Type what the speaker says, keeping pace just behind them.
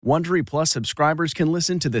Wondery Plus subscribers can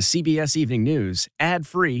listen to the CBS Evening News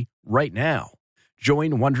ad-free right now.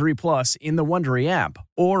 Join Wondery Plus in the Wondery app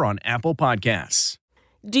or on Apple Podcasts.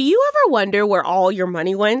 Do you ever wonder where all your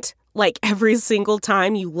money went? Like every single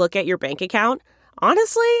time you look at your bank account?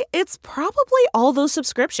 Honestly, it's probably all those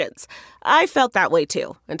subscriptions. I felt that way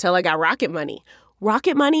too, until I got Rocket Money.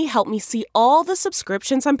 Rocket Money helped me see all the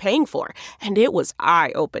subscriptions I'm paying for, and it was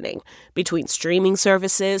eye-opening. Between streaming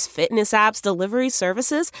services, fitness apps, delivery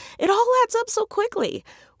services, it all adds up so quickly.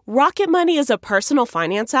 Rocket Money is a personal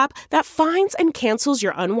finance app that finds and cancels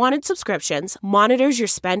your unwanted subscriptions, monitors your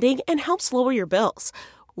spending, and helps lower your bills.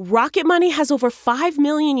 Rocket Money has over 5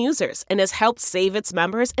 million users and has helped save its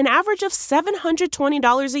members an average of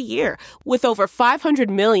 $720 a year, with over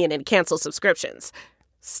 500 million in canceled subscriptions.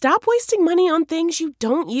 Stop wasting money on things you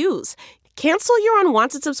don't use. Cancel your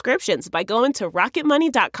unwanted subscriptions by going to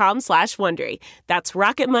rocketmoney.com/Wondery. That's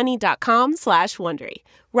rocketmoney.com/Wondery.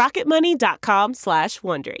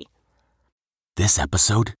 rocketmoney.com/Wondery. This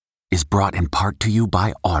episode is brought in part to you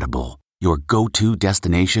by Audible, your go-to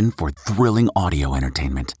destination for thrilling audio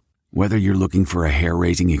entertainment. Whether you're looking for a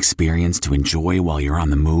hair-raising experience to enjoy while you're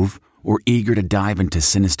on the move or eager to dive into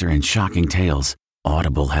sinister and shocking tales,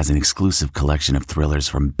 Audible has an exclusive collection of thrillers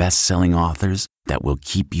from best-selling authors that will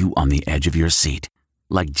keep you on the edge of your seat.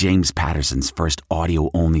 Like James Patterson's first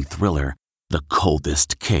audio-only thriller, The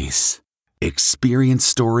Coldest Case. Experience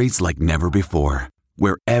stories like never before,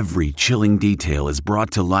 where every chilling detail is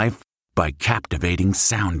brought to life by captivating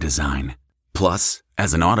sound design. Plus,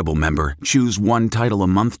 as an Audible member, choose one title a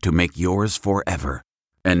month to make yours forever.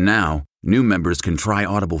 And now, new members can try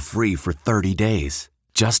Audible free for 30 days.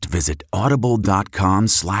 Just visit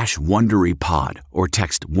audible.com/WonderyPod or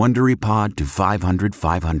text WonderyPod to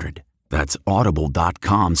 500-500. That's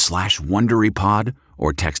audible.com/WonderyPod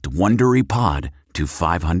or text WonderyPod to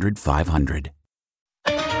 500-500.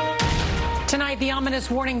 Tonight, the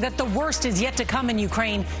ominous warning that the worst is yet to come in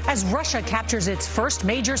Ukraine as Russia captures its first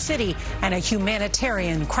major city and a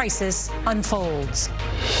humanitarian crisis unfolds.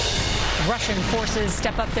 Russian forces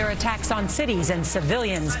step up their attacks on cities and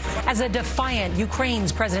civilians as a defiant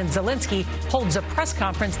Ukraine's President Zelensky holds a press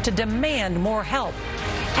conference to demand more help.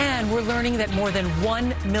 And we're learning that more than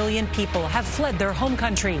 1 million people have fled their home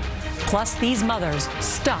country. Plus, these mothers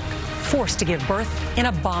stuck, forced to give birth in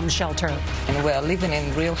a bomb shelter. And we are living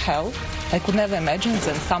in real hell. I could never imagine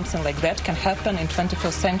that something like that can happen in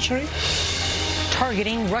 21st century.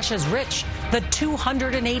 Targeting Russia's rich, the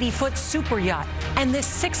 280-foot super yacht and this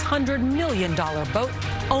 $600 million boat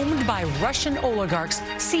owned by Russian oligarchs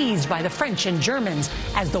seized by the French and Germans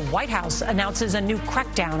as the White House announces a new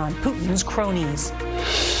crackdown on Putin's cronies.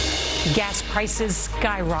 Gas prices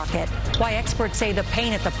skyrocket. Why experts say the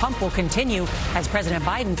pain at the pump will continue as President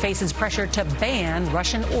Biden faces pressure to ban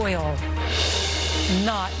Russian oil.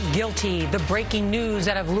 Not guilty. The breaking news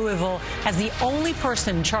out of Louisville as the only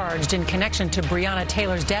person charged in connection to Breonna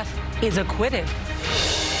Taylor's death is acquitted.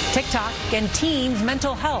 TikTok and teens'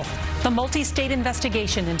 mental health. The multi-state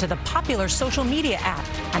investigation into the popular social media app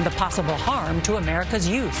and the possible harm to America's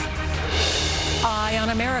youth. Eye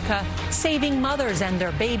on America, saving mothers and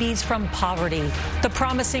their babies from poverty. The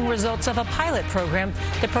promising results of a pilot program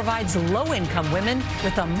that provides low-income women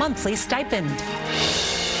with a monthly stipend.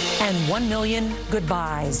 And 1 million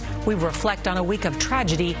goodbyes. We reflect on a week of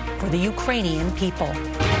tragedy for the Ukrainian people.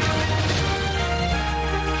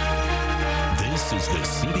 This is the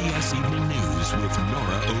CBS Evening News with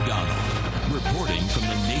Norah O'Donnell, reporting from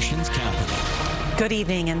the nation's capital. Good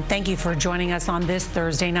evening, and thank you for joining us on this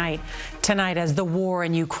Thursday night. Tonight, as the war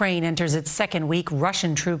in Ukraine enters its second week,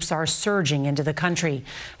 Russian troops are surging into the country.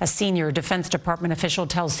 A senior Defense Department official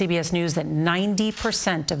tells CBS News that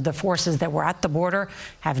 90% of the forces that were at the border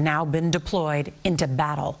have now been deployed into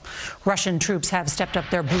battle. Russian troops have stepped up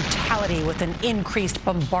their brutality with an increased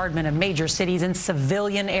bombardment of major cities and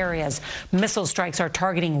civilian areas. Missile strikes are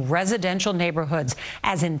targeting residential neighborhoods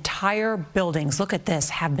as entire buildings, look at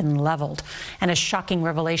this, have been leveled. And a shocking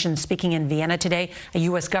revelation speaking in Vienna today, a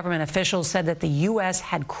U.S. government official said that the U.S.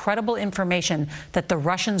 had credible information that the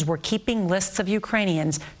Russians were keeping lists of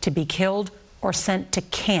Ukrainians to be killed or sent to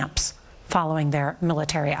camps following their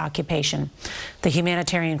military occupation. The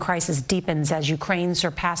humanitarian crisis deepens as Ukraine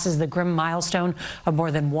surpasses the grim milestone of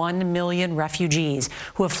more than 1 million refugees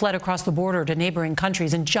who have fled across the border to neighboring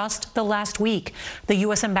countries in just the last week. The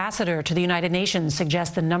U.S. ambassador to the United Nations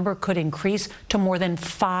suggests the number could increase to more than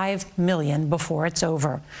 5 million before it's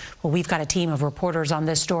over. Well, we've got a team of reporters on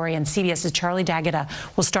this story, and CBS's Charlie D'Agata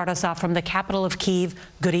will start us off from the capital of Kyiv.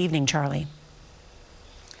 Good evening, Charlie.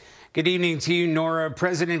 Good evening to you, Nora.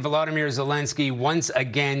 President Volodymyr Zelensky once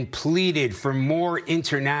again pleaded for more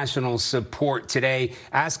international support today,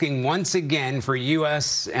 asking once again for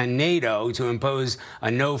U.S. and NATO to impose a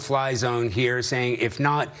no-fly zone here, saying, if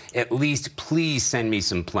not, at least please send me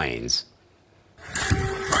some planes.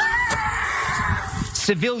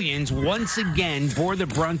 Civilians once again bore the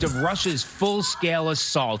brunt of Russia's full-scale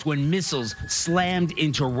assault when missiles slammed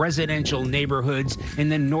into residential neighborhoods in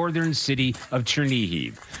the northern city of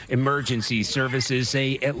Chernihiv. Emergency services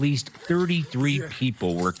say at least 33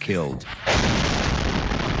 people were killed.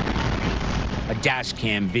 A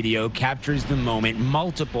dashcam video captures the moment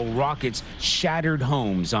multiple rockets shattered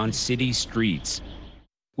homes on city streets.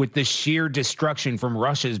 With the sheer destruction from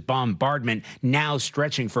Russia's bombardment now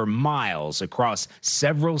stretching for miles across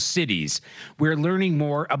several cities, we're learning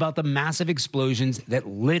more about the massive explosions that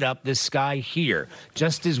lit up the sky here,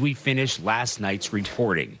 just as we finished last night's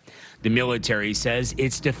reporting. The military says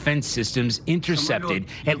its defense systems intercepted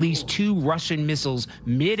at least 2 Russian missiles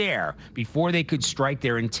mid-air before they could strike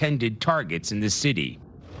their intended targets in the city.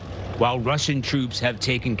 While Russian troops have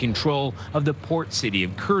taken control of the port city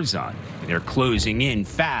of Kherson, and they're closing in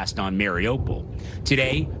fast on Mariupol.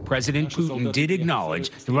 Today, President Putin did acknowledge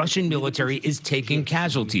the Russian military is taking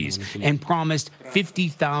casualties and promised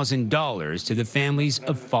 $50,000 to the families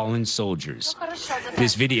of fallen soldiers.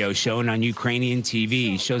 This video shown on Ukrainian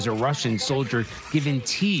TV shows a Russian soldier given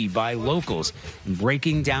tea by locals and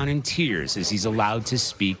breaking down in tears as he's allowed to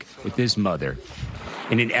speak with his mother.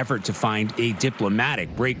 In an effort to find a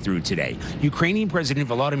diplomatic breakthrough today, Ukrainian President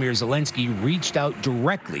Volodymyr Zelensky reached out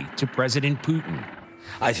directly to President Putin.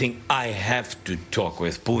 I think I have to talk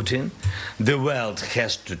with Putin. The world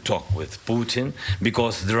has to talk with Putin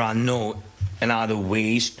because there are no other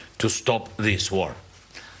ways to stop this war.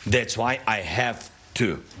 That's why I have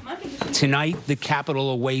to. Tonight, the capital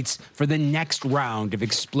awaits for the next round of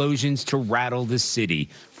explosions to rattle the city.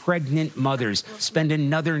 Pregnant mothers spend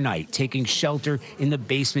another night taking shelter in the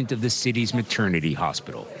basement of the city's maternity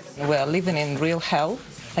hospital. We are living in real hell.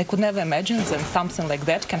 I could never imagine that something like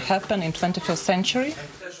that can happen in 21st century.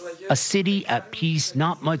 A city at peace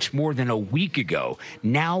not much more than a week ago,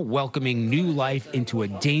 now welcoming new life into a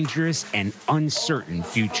dangerous and uncertain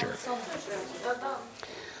future.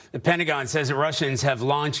 The Pentagon says the Russians have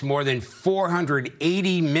launched more than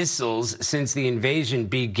 480 missiles since the invasion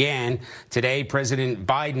began. Today, President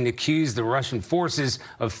Biden accused the Russian forces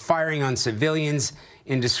of firing on civilians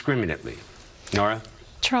indiscriminately. Nora?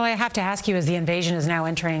 Charlie, I have to ask you, as the invasion is now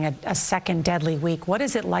entering a second deadly week, what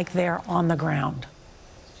is it like there on the ground?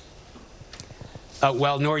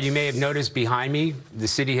 Well, Nora, you may have noticed behind me, the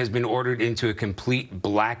city has been ordered into a complete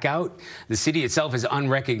blackout. The city itself is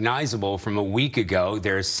unrecognizable from a week ago.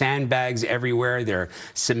 There are sandbags everywhere. There are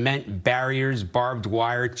cement barriers, barbed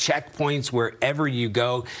wire, checkpoints wherever you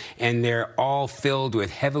go. And they're all filled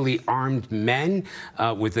with heavily armed men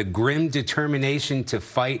with a grim determination to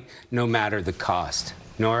fight no matter the cost.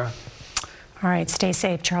 Nora? All right. Stay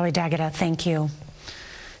safe. Charlie D'Agata, thank you.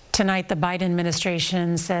 Tonight, the Biden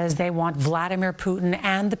administration says they want Vladimir Putin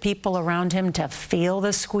and the people around him to feel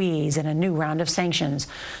the squeeze in a new round of sanctions.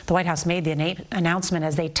 The White House made the announcement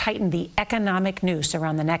as they tightened the economic noose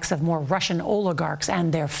around the necks of more Russian oligarchs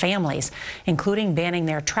and their families, including banning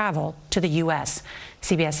their travel to the U.S.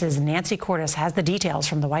 CBS's Nancy Cordes has the details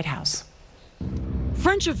from the White House.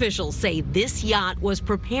 French officials say this yacht was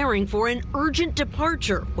preparing for an urgent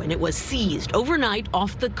departure when it was seized overnight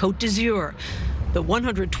off the Côte d'Azur. The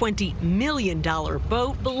 $120 million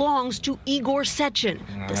boat belongs to Igor Sechin,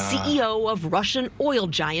 the CEO of Russian oil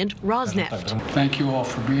giant Rosneft. Thank you all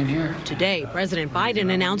for being here. Today, President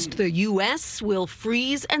Biden announced the U.S. will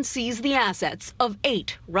freeze and seize the assets of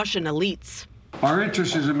 8 Russian elites. Our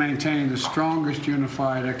interest is in maintaining the strongest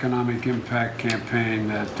unified economic impact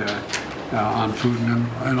campaign on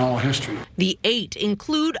Putin in all history. The 8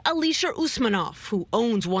 include Alisher Usmanov, who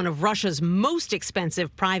owns one of Russia's most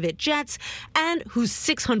expensive private jets and whose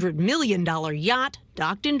 $600 million yacht,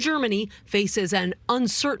 docked in Germany, faces an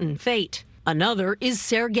uncertain fate. Another is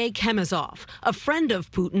Sergei Chemezov, a friend of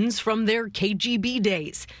Putin's from their KGB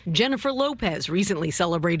days. Jennifer Lopez recently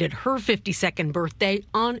celebrated her 52nd birthday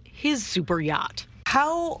on his super yacht.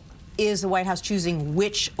 How is the White House choosing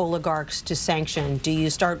which oligarchs to sanction? Do you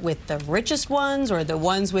start with the richest ones or the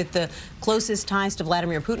ones with the closest ties to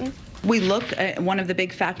Vladimir Putin? We look at one of the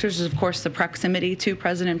big factors is, of course, the proximity to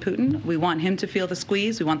President Putin. We want him to feel the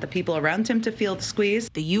squeeze. We want the people around him to feel the squeeze.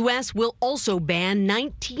 The U.S. will also ban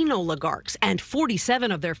 19 oligarchs and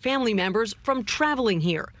 47 of their family members from traveling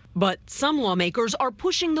here. But some lawmakers are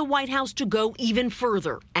pushing the White House to go even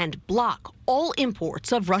further and block all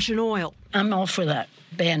imports of Russian oil. I'm all for that.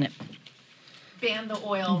 Ban it. ban the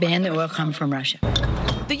oil. Ban the oil coming from Russia.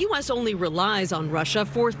 The U.S. only relies on Russia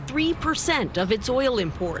for 3% of its oil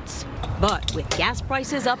imports. But with gas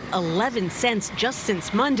prices up 11 cents just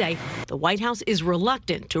since Monday, the White House is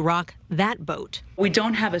reluctant to rock that boat. We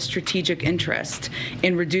don't have a strategic interest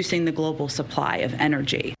in reducing the global supply of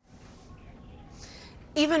energy.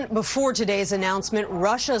 Even before today's announcement,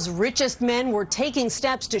 Russia's richest men were taking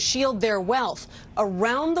steps to shield their wealth.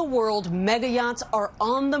 Around the world, mega yachts are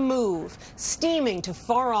on the move, steaming to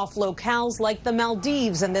far-off locales like the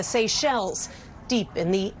Maldives and the Seychelles, deep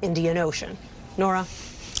in the Indian Ocean. Nora?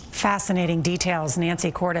 Fascinating details.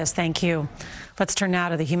 Nancy Cordes, thank you. Let's turn now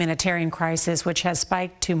to the humanitarian crisis, which has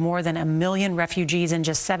spiked to more than 1 million refugees in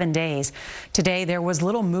just 7 days. Today, there was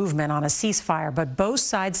little movement on a ceasefire, but both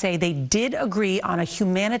sides say they did agree on a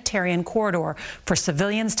humanitarian corridor for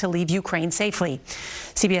civilians to leave Ukraine safely.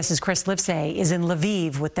 CBS's Chris Livesay is in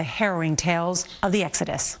Lviv with the harrowing tales of the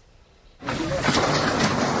Exodus.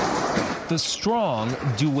 The strong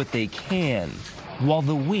do what they can, while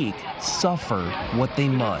the weak suffer what they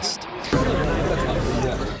must.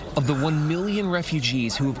 Of the 1 million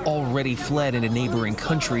refugees who have already fled into neighboring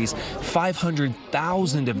countries,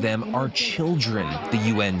 500,000 of them are children, the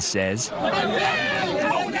UN says.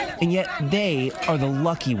 And yet they are the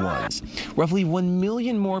lucky ones. Roughly 1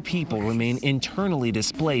 million more people remain internally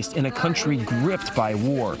displaced in a country gripped by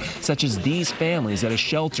war, such as these families at a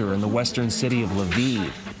shelter in the western city of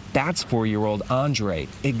Lviv. That's 4-year-old Andrei,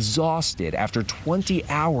 exhausted after 20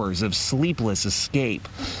 hours of sleepless escape,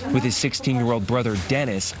 with his 16-year-old brother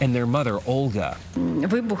Dennis and their mother Olga.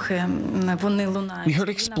 We heard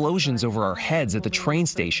explosions over our heads at the train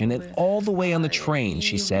station and all the way on the train,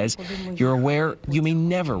 she says. You're aware you may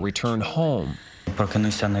never return home.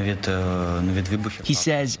 He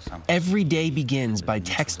says, every day begins by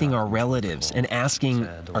texting our relatives and asking,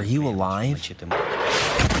 are you alive?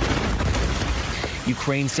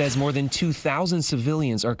 Ukraine says more than 2,000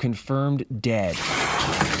 civilians are confirmed dead,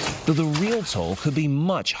 though the real toll could be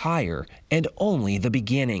much higher and only the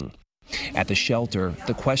beginning. At the shelter,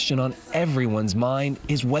 the question on everyone's mind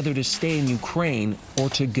is whether to stay in Ukraine or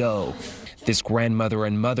to go. This grandmother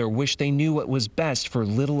and mother wish they knew what was best for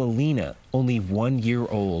little Alina, only 1 year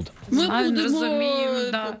old.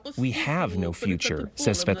 We have no future,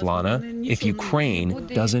 says Svetlana, if Ukraine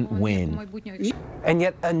doesn't win. And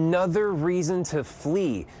yet another reason to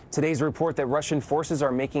flee. Today's report that Russian forces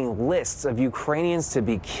are making lists of Ukrainians to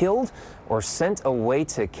be killed or sent away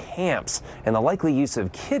to camps, and the likely use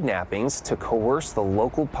of kidnappings to coerce the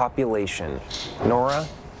local population. Nora?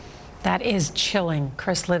 That is chilling.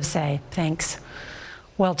 Chris Livesay, thanks.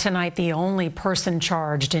 Well, tonight, the only person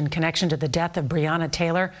charged in connection to the death of Breonna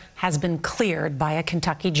Taylor has been cleared by a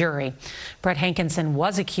Kentucky jury. Brett Hankinson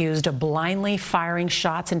was accused of blindly firing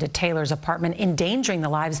shots into Taylor's apartment, endangering the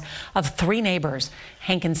lives of 3 neighbors.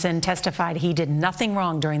 Hankinson testified he did nothing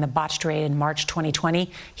wrong during the botched raid in March 2020.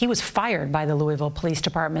 He was fired by the Louisville Police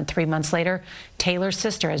Department 3 months later. Taylor's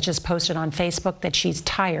sister has just posted on Facebook that she's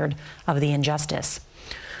tired of the injustice.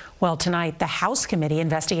 Well, tonight, the House committee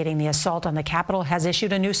investigating the assault on the Capitol has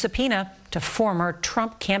issued a new subpoena to former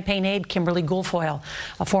Trump campaign aide Kimberly Guilfoyle,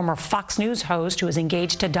 a former Fox News host who is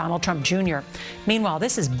engaged to Donald Trump Jr. Meanwhile,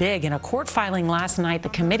 this is big. In a court filing last night, the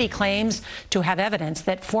committee claims to have evidence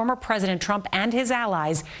that former President Trump and his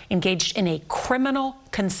allies engaged in a criminal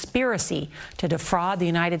conspiracy to defraud the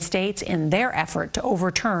United States in their effort to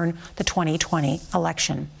overturn the 2020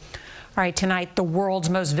 election. All right, tonight, the world's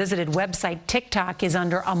most visited website, TikTok, is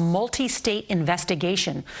under a multi-state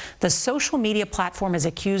investigation. The social media platform is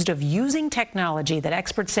accused of using technology that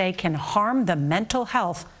experts say can harm the mental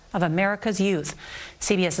health of America's youth.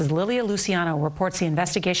 CBS's Lilia Luciano reports the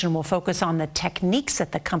investigation will focus on the techniques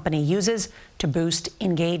that the company uses to boost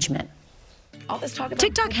engagement.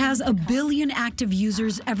 TikTok has 1 billion active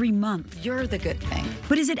users every month. You're the good thing.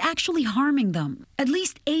 But is it actually harming them? At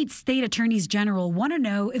least 8 state attorneys general want to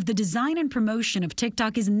know if the design and promotion of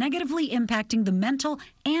TikTok is negatively impacting the mental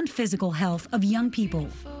and physical health of young people.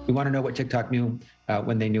 We want to know what TikTok knew,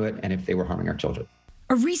 when they knew it, and if they were harming our children.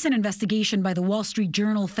 A recent investigation by the Wall Street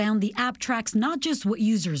Journal found the app tracks not just what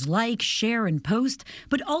users like, share, and post,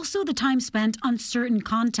 but also the time spent on certain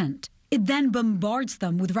content. It then bombards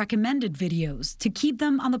them with recommended videos to keep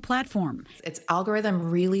them on the platform. Its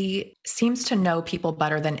algorithm really seems to know people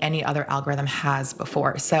better than any other algorithm has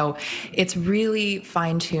before. So it's really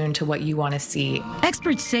fine-tuned to what you want to see.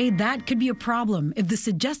 Experts say that could be a problem if the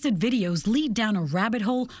suggested videos lead down a rabbit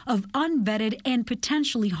hole of unvetted and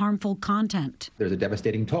potentially harmful content. There's a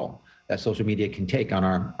devastating toll that social media can take on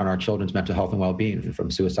our children's mental health and well-being,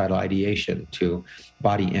 from suicidal ideation to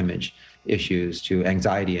body image issues to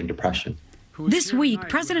anxiety and depression. This week,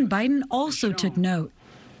 President Biden also took note.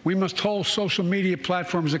 We must hold social media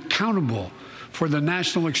platforms accountable for the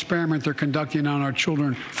national experiment they're conducting on our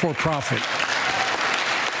children for profit.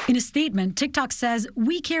 In a statement, TikTok says,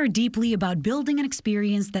 "We care deeply about building an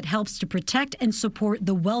experience that helps to protect and support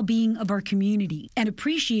the well-being of our community and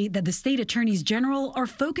appreciate that the state attorneys general are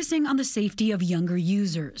focusing on the safety of younger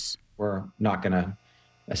users." We're not going to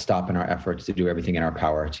stop in our efforts to do everything in our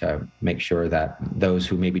power to make sure that those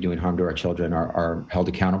who may be doing harm to our children are held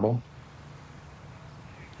accountable.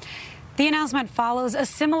 The announcement follows a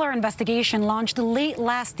similar investigation launched late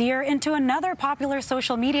last year into another popular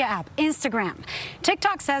social media app, Instagram.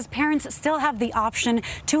 TikTok says parents still have the option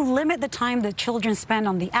to limit the time that children spend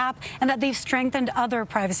on the app and that they've strengthened other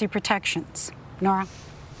privacy protections. Nora?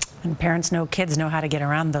 And parents know kids know how to get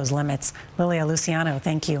around those limits. Lilia Luciano,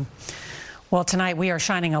 thank you. Well, tonight we are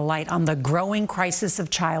shining a light on the growing crisis of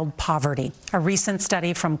child poverty. A recent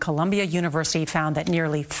study from Columbia University found that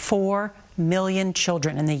nearly 4 million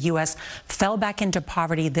children in the U.S. fell back into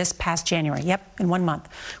poverty this past January. Yep, in 1 month,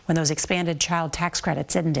 when those expanded child tax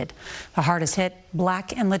credits ended. The hardest hit,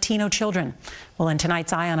 Black and Latino children. Well, in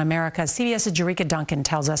tonight's Eye on America, CBS's Jerika Duncan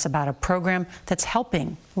tells us about a program that's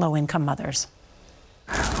helping low-income mothers.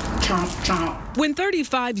 When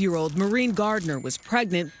 35-year-old Maureen Gardner was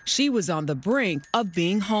pregnant, she was on the brink of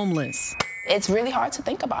being homeless. It's really hard to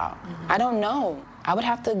think about. I don't know. I would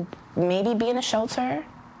have to maybe be in a shelter,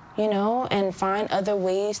 you know, and find other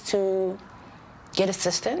ways to get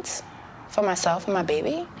assistance for myself and my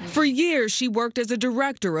baby. For years, she worked as a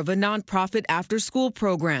director of a nonprofit after-school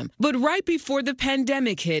program. But right before the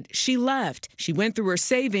pandemic hit, she left. She went through her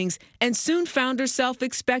savings and soon found herself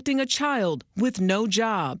expecting a child with no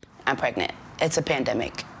job. I'm pregnant. It's a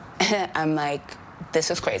pandemic. I'm like, this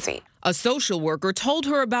is crazy. A social worker told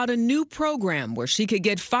her about a new program where she could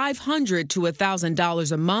get $500 to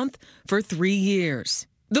 $1,000 a month for 3 years.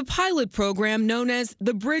 The pilot program, known as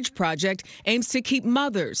the Bridge Project, aims to keep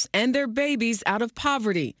mothers and their babies out of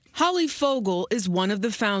poverty. Holly Fogel is one of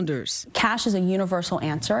the founders. Cash is a universal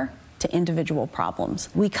answer to individual problems.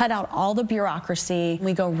 We cut out all the bureaucracy.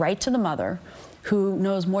 We go right to the mother, who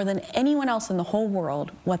knows more than anyone else in the whole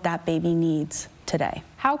world what that baby needs today.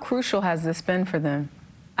 How crucial has this been for them?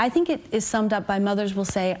 I think it is summed up by mothers will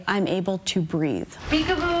say, "I'm able to breathe."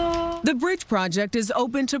 Peekaboo. The Bridge Project is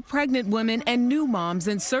open to pregnant women and new moms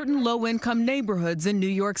in certain low-income neighborhoods in New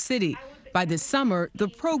York City. By this summer, the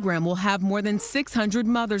program will have more than 600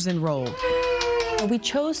 mothers enrolled. We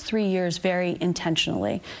chose 3 years very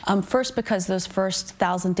intentionally. First, because those first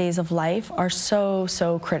 1,000 days of life are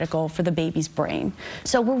so critical for the baby's brain.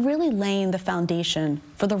 So we're really laying the foundation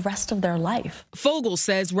for the rest of their life. Fogel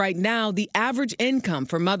says right now the average income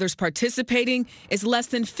for mothers participating is less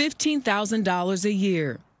than $15,000 a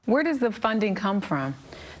year. Where does the funding come from?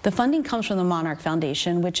 The funding comes from the Monarch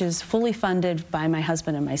Foundation, which is fully funded by my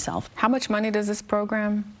husband and myself. How much money does this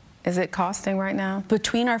program is it costing right now?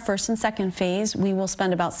 Between our first and second phase, we will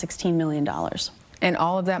spend about $16 million. And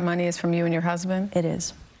all of that money is from you and your husband? It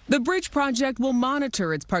is. The Bridge Project will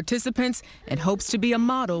monitor its participants and hopes to be a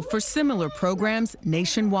model for similar programs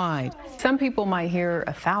nationwide. Some people might hear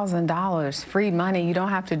 $1,000, free money, you don't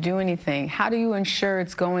have to do anything. How do you ensure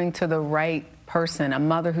it's going to the right person, a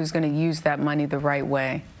mother who's going to use that money the right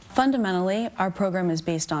way? Fundamentally, our program is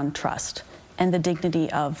based on trust and the dignity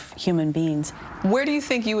of human beings. Where do you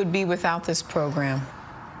think you would be without this program?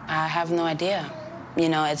 I have no idea. You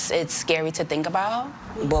know, it's scary to think about.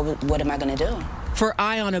 What am I going to do? For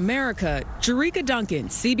Eye on America, Jerika Duncan,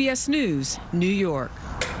 CBS News, New York.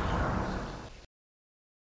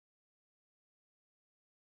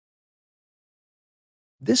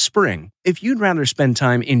 This spring, if you'd rather spend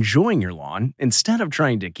time enjoying your lawn instead of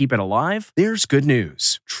trying to keep it alive, there's good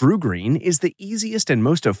news. TruGreen is the easiest and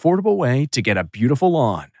most affordable way to get a beautiful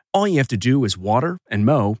lawn. All you have to do is water and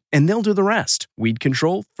mow, and they'll do the rest. Weed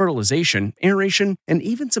control, fertilization, aeration, and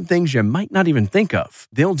even some things you might not even think of.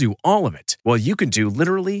 They'll do all of it, while you can do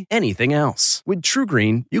literally anything else. With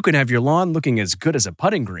TruGreen, you can have your lawn looking as good as a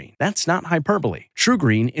putting green. That's not hyperbole.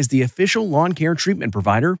 TruGreen is the official lawn care treatment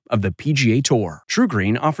provider of the PGA Tour.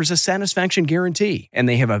 TruGreen offers a satisfaction guarantee, and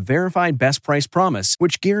they have a verified best price promise,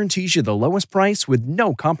 which guarantees you the lowest price with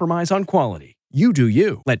no compromise on quality. You do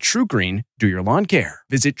you. Let TruGreen do your lawn care.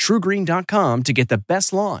 Visit TruGreen.com to get the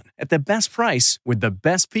best lawn at the best price with the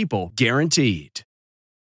best people guaranteed.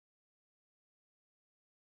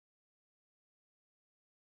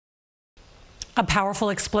 A powerful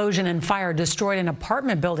explosion and fire destroyed an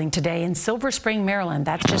apartment building today in Silver Spring, Maryland.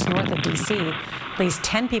 That's just north of D.C. At least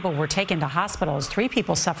 10 people were taken to hospitals. 3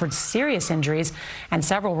 people suffered serious injuries, and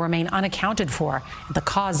several remain unaccounted for. The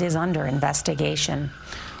cause is under investigation.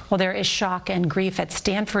 Well, there is shock and grief at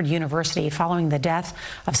Stanford University following the death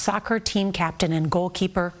of soccer team captain and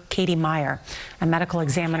goalkeeper Katie Meier. A medical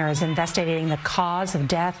examiner is investigating the cause of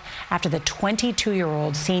death after the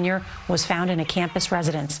 22-year-old senior was found in a campus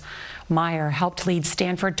residence. Meier helped lead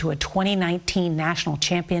Stanford to a 2019 national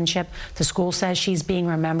championship. The school says she's being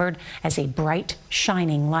remembered as a bright,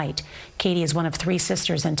 shining light. Katie is one of 3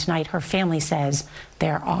 sisters, and tonight her family says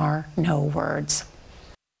there are no words.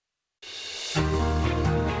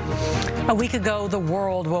 A week ago, the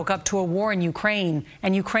world woke up to a war in Ukraine,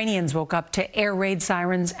 and Ukrainians woke up to air raid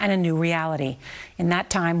sirens and a new reality. In that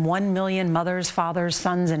time, 1 million mothers, fathers,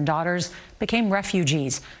 sons, and daughters became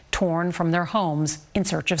refugees, torn from their homes in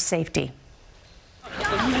search of safety.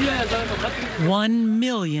 1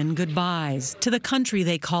 million goodbyes to the country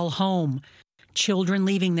they call home. Children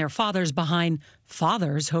leaving their fathers behind,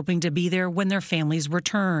 fathers hoping to be there when their families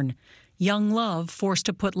return. Young love forced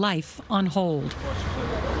to put life on hold.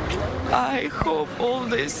 I hope all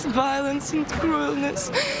this violence and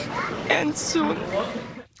cruelness ends soon.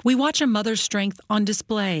 We watch a mother's strength on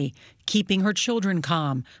display, keeping her children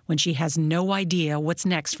calm when she has no idea what's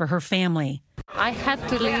next for her family. I had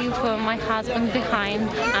to leave my husband behind,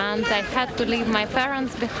 and I had to leave my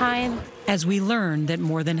parents behind. As we learn that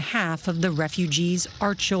more than half of the refugees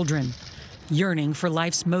are children, yearning for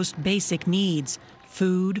life's most basic needs: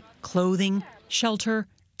 food, clothing, shelter,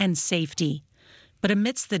 and safety. But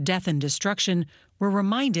amidst the death and destruction, we're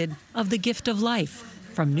reminded of the gift of life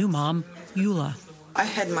from new mom, Eula. I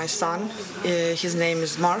had my son. His name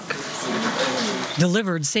is Mark.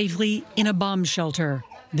 Delivered safely in a bomb shelter.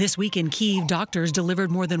 This week in Kyiv, doctors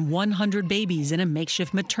delivered more than 100 babies in a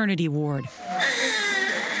makeshift maternity ward.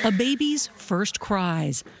 A baby's first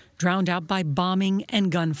cries, drowned out by bombing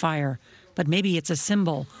and gunfire. But maybe it's a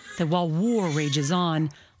symbol that while war rages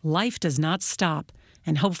on, life does not stop.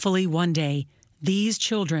 And hopefully one day, these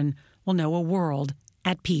children will know a world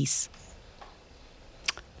at peace.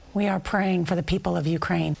 We are praying for the people of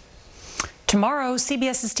Ukraine. Tomorrow,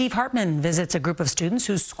 CBS's Steve Hartman visits a group of students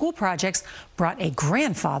whose school projects brought a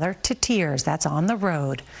grandfather to tears. That's on the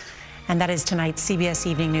road. And that is tonight's CBS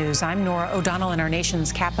Evening News. I'm Norah O'Donnell in our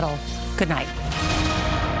nation's capital. Good night.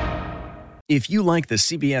 If you like the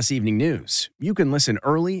CBS Evening News, you can listen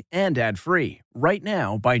early and ad-free right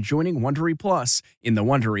now by joining Wondery Plus in the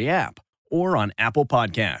Wondery app or on Apple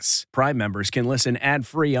Podcasts. Prime members can listen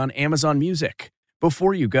ad-free on Amazon Music.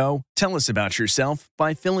 Before you go, tell us about yourself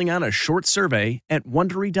by filling out a short survey at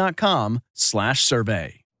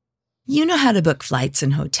Wondery.com/survey. You know how to book flights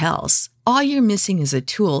and hotels. All you're missing is a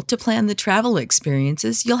tool to plan the travel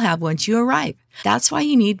experiences you'll have once you arrive. That's why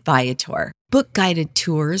you need Viator. Book guided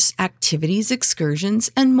tours, activities, excursions,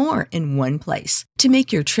 and more in one place to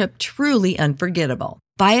make your trip truly unforgettable.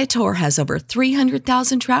 Viator has over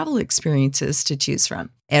 300,000 travel experiences to choose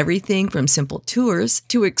from. Everything from simple tours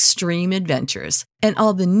to extreme adventures and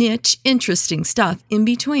all the niche, interesting stuff in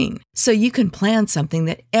between. So you can plan something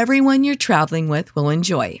that everyone you're traveling with will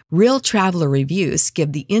enjoy. Real traveler reviews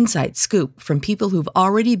give the inside scoop from people who've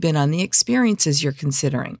already been on the experiences you're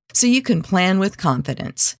considering. So you can plan with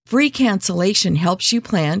confidence. Free cancellation helps you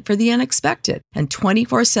plan for the unexpected. And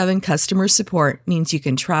 24/7 customer support means you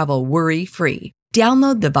can travel worry-free.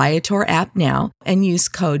 Download the Viator app now and use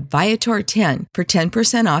code Viator10 for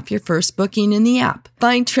 10% off your first booking in the app.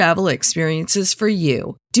 Find travel experiences for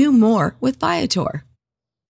you. Do more with Viator.